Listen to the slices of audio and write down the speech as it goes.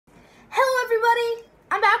everybody,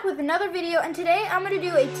 I'm back with another video, and today I'm going to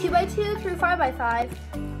do a 2x2 through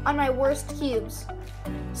 5x5 on my worst cubes.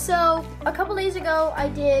 So a couple days ago I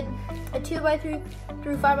did a 2x3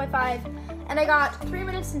 through 5x5 and I got 3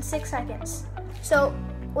 minutes and 6 seconds. So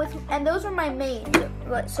and those are my main,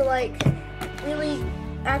 so like really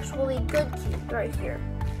actually good cubes right here.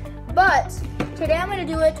 But today I'm going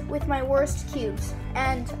to do it with my worst cubes,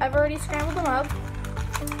 and I've already scrambled them up,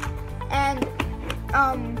 and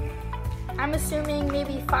I'm assuming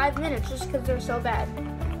maybe 5 minutes just because they're so bad.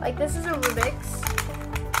 Like, this is a Rubik's,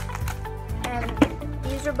 and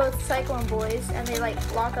these are both Cyclone Boys, and they like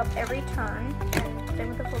lock up every turn, and same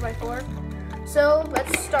with the 4x4. So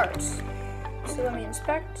let's start. So let me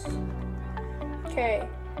inspect. Okay,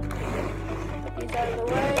 put these out of the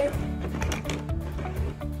way.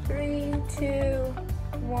 3, 2,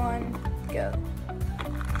 1, go.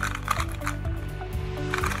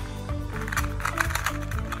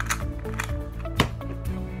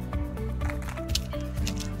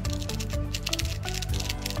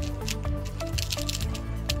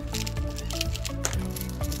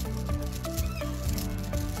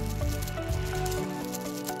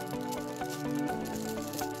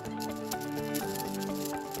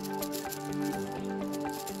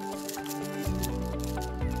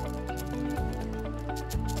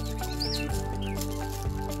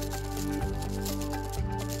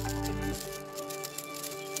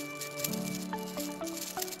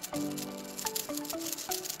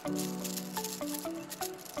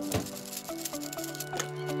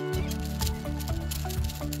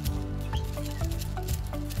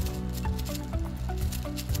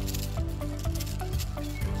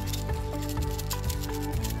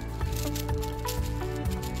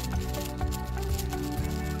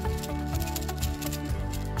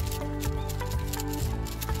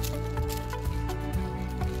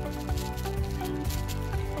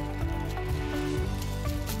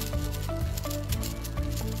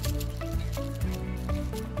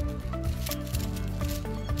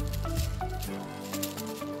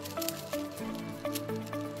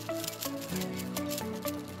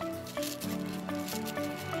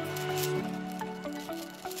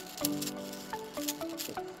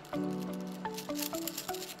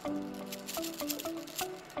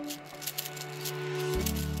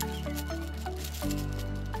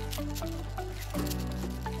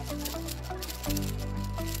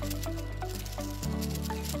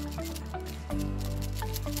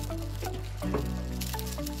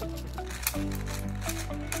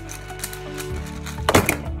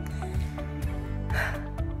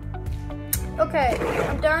 Okay,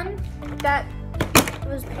 I'm done. That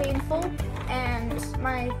was painful, and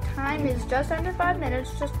my time is just under 5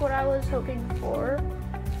 minutes, just what I was hoping for.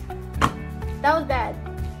 That was bad.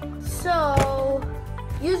 So,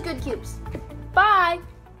 use good cubes. Bye!